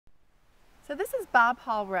So this is Bob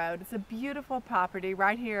Hall Road. It's a beautiful property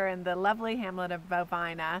right here in the lovely hamlet of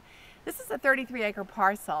Bovina. This is a 33-acre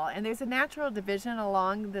parcel, and there's a natural division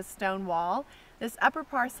along the stone wall. This upper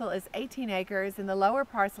parcel is 18 acres and the lower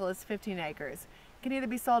parcel is 15 acres. It can either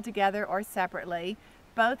be sold together or separately.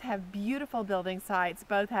 Both have beautiful building sites.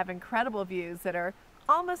 Both have incredible views that are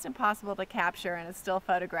almost impossible to capture in a still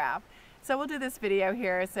photograph. So we'll do this video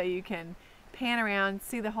here so you can pan around,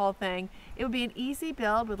 see the whole thing. It will be an easy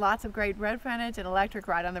build with lots of great road frontage and electric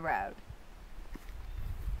right on the road.